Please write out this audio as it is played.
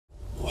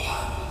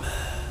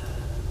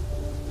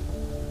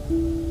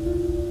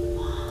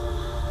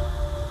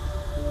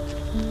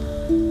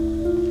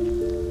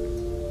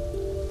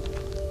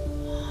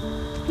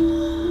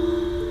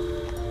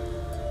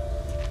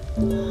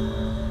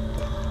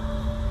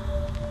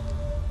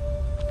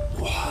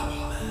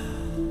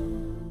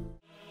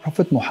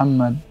Prophet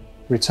Muhammad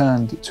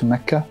returned to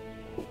Mecca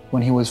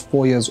when he was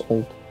 4 years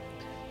old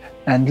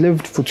and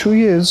lived for 2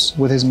 years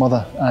with his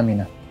mother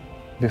Amina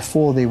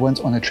before they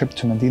went on a trip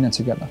to Medina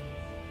together.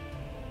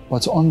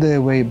 But on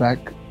their way back,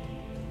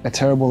 a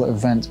terrible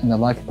event in the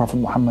life of Prophet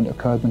Muhammad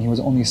occurred when he was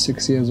only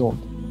 6 years old.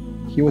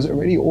 He was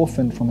already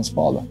orphaned from his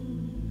father,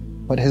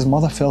 but his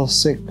mother fell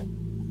sick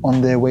on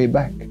their way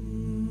back.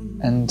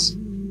 And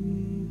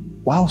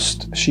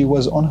whilst she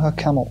was on her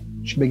camel,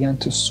 she began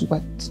to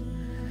sweat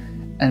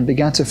and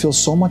began to feel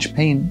so much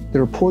pain. The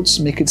reports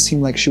make it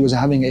seem like she was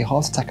having a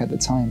heart attack at the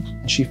time,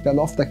 and she fell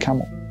off the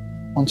camel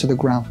onto the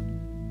ground,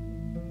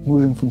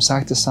 moving from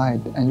side to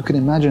side. And you can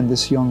imagine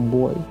this young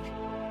boy,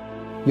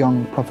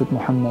 young Prophet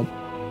Muhammad,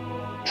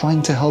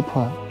 trying to help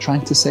her,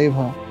 trying to save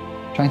her,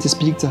 trying to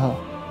speak to her,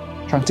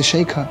 trying to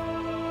shake her.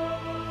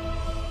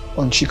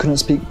 And she couldn't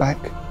speak back,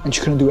 and she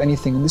couldn't do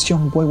anything. And this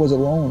young boy was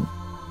alone,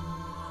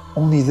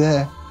 only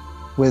there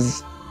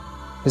with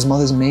his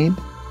mother's maid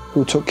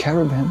who took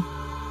care of him.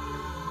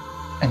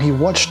 And he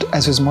watched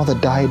as his mother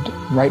died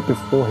right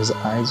before his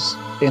eyes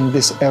in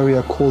this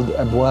area called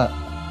Abwa,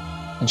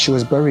 and she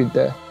was buried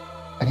there.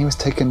 And he was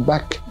taken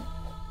back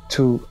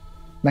to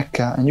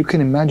Mecca, and you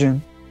can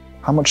imagine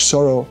how much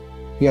sorrow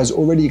he has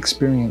already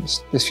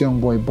experienced. This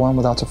young boy, born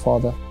without a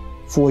father,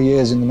 4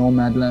 years in the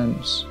nomad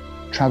lands,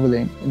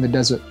 traveling in the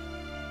desert,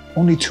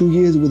 only 2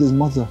 years with his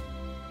mother,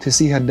 to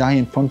see her die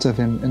in front of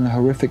him in a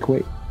horrific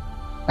way,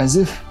 as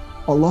if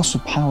Allah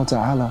subhanahu wa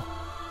ta'ala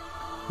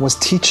was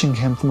teaching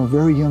him from a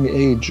very young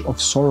age of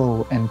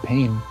sorrow and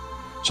pain,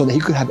 so that he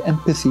could have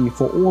empathy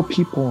for all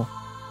people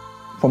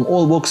from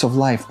all walks of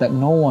life, that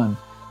no one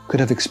could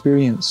have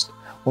experienced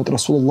what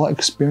Rasulullah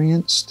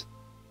experienced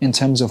in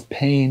terms of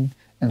pain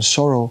and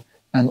sorrow,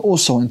 and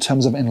also in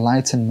terms of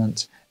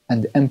enlightenment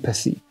and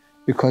empathy.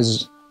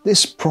 Because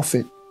this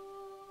Prophet,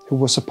 who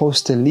was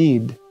supposed to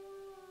lead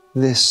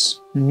this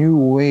new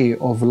way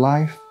of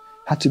life,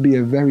 had to be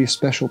a very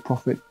special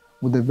Prophet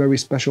with a very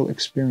special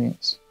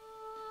experience.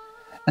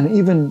 And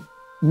even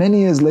many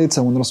years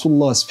later, when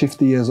Rasulullah is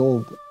 50 years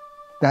old,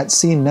 that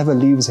scene never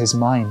leaves his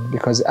mind,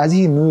 because as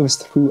he moves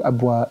through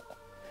Abwa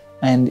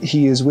and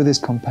he is with his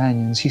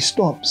companions, he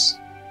stops,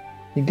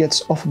 he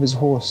gets off of his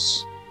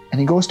horse, and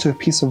he goes to a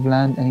piece of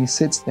land and he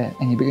sits there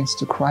and he begins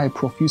to cry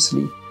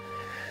profusely.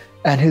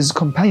 And his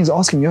companions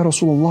ask him, Ya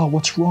Rasulullah,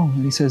 what's wrong?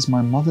 And he says,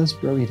 my mother's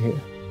buried here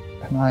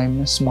and I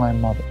miss my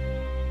mother.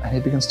 And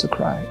he begins to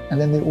cry. And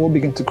then they all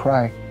begin to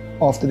cry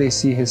after they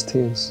see his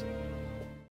tears.